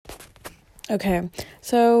Okay,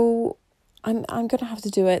 so I'm gonna have to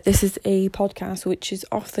do it. This is a podcast which is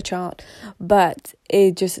off the chart, but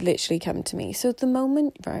it just literally came to me. So the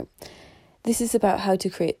moment, right, this is about how to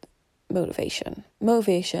create motivation.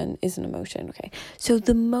 Motivation is an emotion, okay? So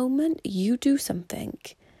the moment you do something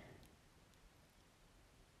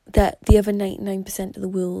that the other 99% of the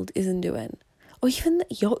world isn't doing, or even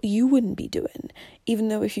that you wouldn't be doing, even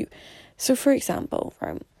though if you... So for example,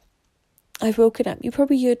 right, I've woken up, you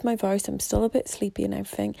probably heard my voice, I'm still a bit sleepy and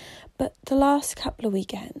everything, but the last couple of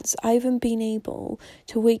weekends, I haven't been able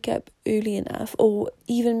to wake up early enough, or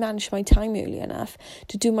even manage my time early enough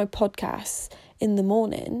to do my podcasts in the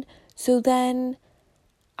morning. So then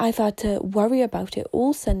I've had to worry about it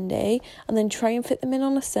all Sunday and then try and fit them in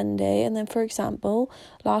on a Sunday. And then, for example,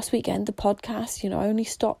 last weekend, the podcast, I only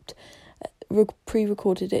stopped,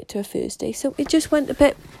 pre-recorded it to a Thursday. So it just went a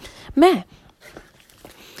bit meh.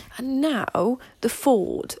 And now the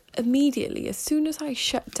thought, immediately, as soon as I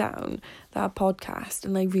shut down that podcast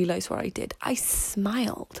and I realised what I did, I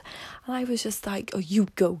smiled. And I was just like, oh, you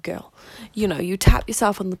go, girl. You tap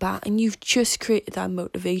yourself on the back and you've just created that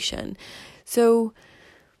motivation. So,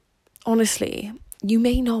 honestly, you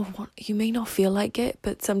may not feel like it,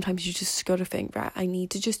 but sometimes you just got to think, right, I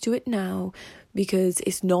need to just do it now, because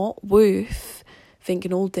it's not worth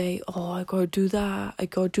thinking all day, oh, I gotta do that.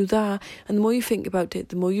 And the more you think about it,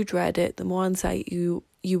 the more you dread it, the more anxiety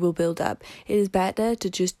you will build up. It is better to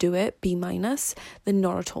just do it, B-, than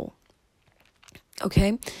not at all.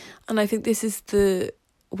 Okay? And I think this is the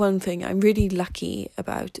one thing I'm really lucky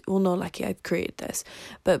about. Well, not lucky, I've created this,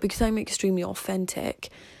 but because I'm extremely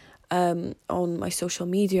authentic on my social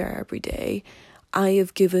media every day, I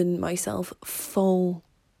have given myself full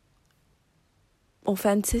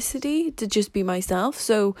authenticity to just be myself.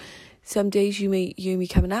 So some days you may hear me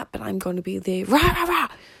coming up, but I'm going to be there, rah, rah, rah,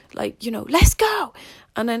 like, let's go.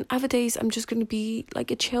 And then other days I'm just going to be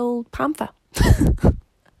like a chilled panther.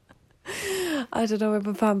 I don't know if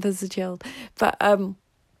a panther's are chilled, but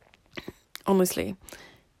honestly,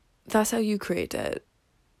 that's how you create it.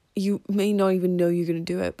 You may not even know you're going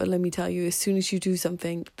to do it, but let me tell you, as soon as you do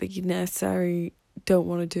something that you necessarily don't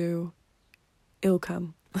want to do, it'll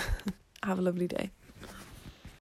come. Have a lovely day.